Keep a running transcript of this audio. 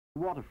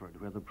Waterford,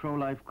 where the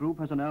Pro-Life group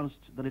has announced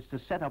that it's to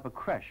set up a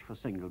creche for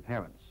single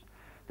parents.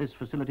 This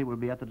facility will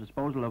be at the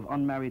disposal of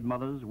unmarried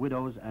mothers,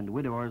 widows and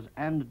widowers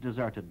and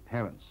deserted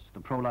parents. The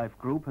Pro-Life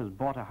group has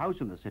bought a house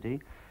in the city,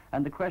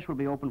 and the creche will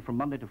be open from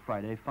Monday to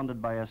Friday, funded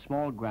by a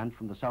small grant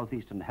from the South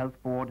Eastern Health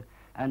Board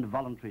and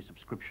voluntary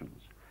subscriptions.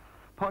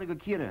 Padraic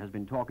O'Ciardha has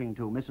been talking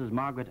to Mrs.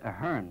 Margaret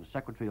Ahearne,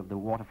 secretary of the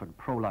Waterford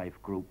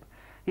Pro-Life group.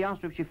 He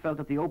asked her if she felt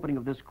that the opening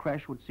of this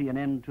creche would see an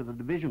end to the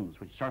divisions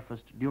which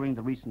surfaced during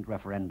the recent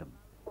referendum.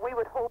 We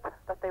would hope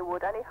that they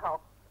would anyhow.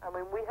 I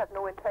mean, we have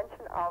no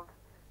intention of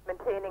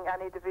maintaining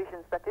any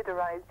divisions that did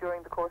arise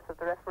during the course of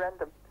the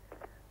referendum.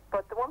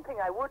 But the one thing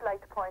I would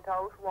like to point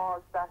out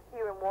was that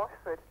here in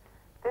Waterford,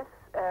 this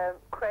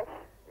creche,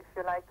 if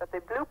you like, that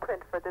the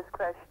blueprint for this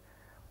creche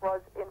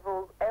was in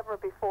vogue ever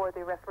before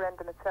the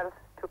referendum itself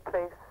took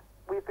place.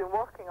 We've been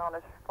working on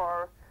it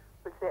for,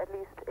 we'll say, at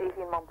least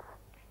 18 months.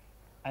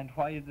 And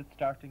why is it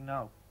starting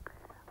now?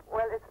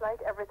 Well, it's like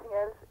everything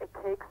else. It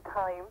takes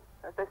time.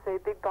 As they say,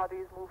 big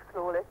bodies move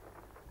slowly.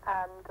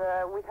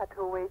 And we had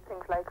to await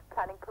things like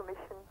planning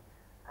permission.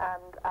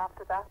 And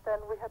after that, then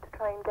we had to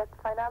try and get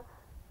finance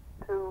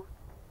to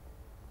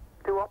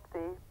do up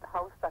the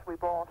house that we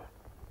bought.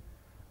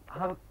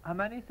 How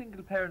many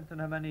single parents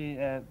and how many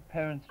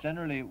parents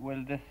generally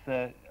will this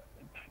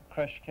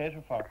creche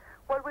cater for?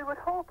 Well, we would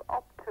hope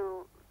up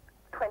to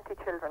 20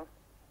 children.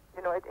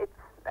 You know,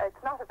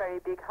 it's not a very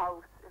big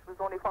house. It was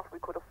only what we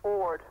could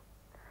afford.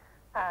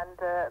 And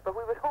but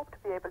we would hope to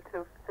be able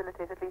to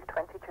facilitate at least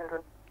 20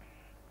 children.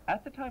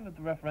 At the time of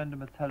the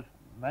referendum itself,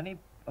 many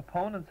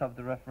opponents of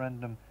the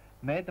referendum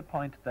made the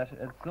point that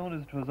as soon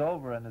as it was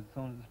over and as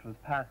soon as it was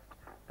passed,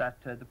 that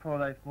the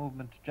pro-life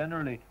movement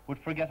generally would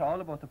forget all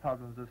about the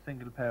problems of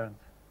single parents.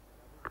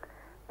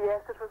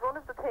 Yes, it was one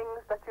of the things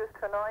that used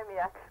to annoy me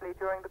actually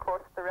during the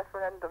course of the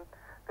referendum,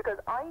 because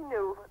I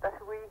knew that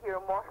we here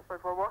in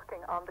Waterford were working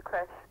on the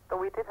creche, though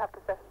we did have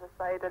to set it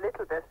aside a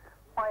little bit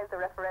while the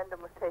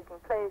referendum was taking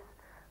place.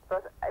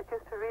 But it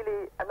used to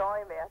really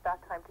annoy me at that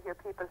time to hear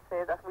people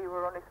say that we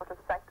were only sort of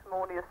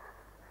sanctimonious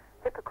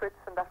hypocrites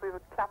and that we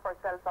would clap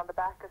ourselves on the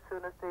back as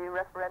soon as the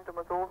referendum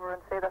was over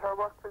and say that our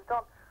work was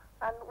done.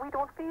 And we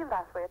don't feel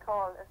that way at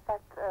all. In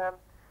fact,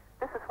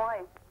 this is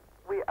why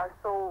we are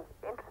so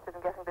interested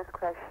in getting this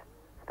creche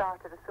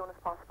started as soon as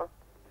possible.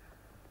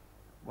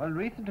 Well,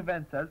 recent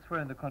events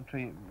elsewhere in the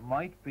country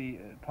might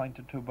be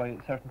pointed to by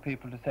certain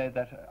people to say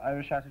that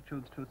Irish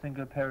attitudes to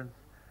single parents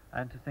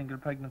and to single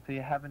pregnancy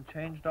haven't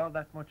changed all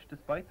that much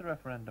despite the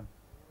referendum.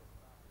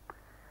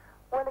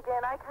 Well,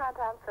 again, I can't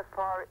answer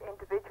for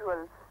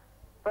individuals,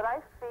 but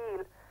I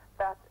feel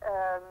that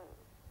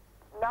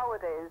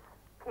nowadays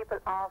people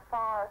are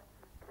far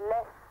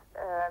less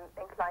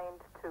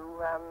inclined to,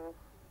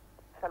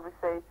 shall we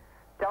say,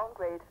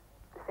 downgrade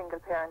the single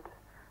parent,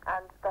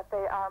 and that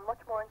they are much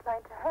more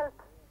inclined to help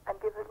and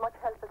give as much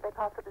help as they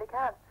possibly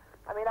can.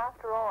 I mean,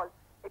 after all,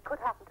 it could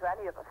happen to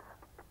any of us.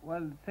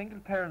 Well, single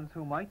parents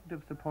who mightn't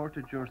have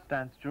supported your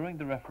stance during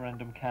the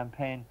referendum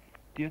campaign,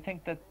 do you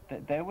think that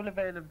they will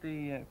avail of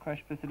the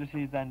creche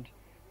facilities, and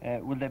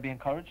will they be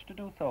encouraged to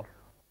do so?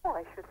 Oh,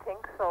 I should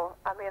think so.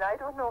 I mean, I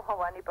don't know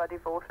how anybody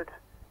voted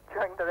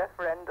during the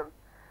referendum,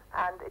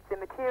 and it's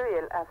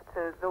immaterial as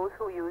to those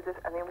who use it.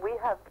 I mean, we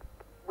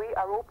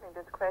are opening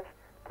this creche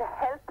to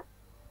help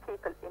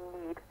people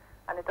in need,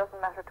 and it doesn't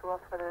matter to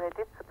us whether they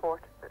did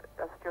support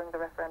us during the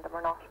referendum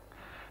or not.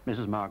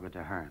 Mrs. Margaret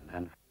Ahearne.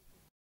 And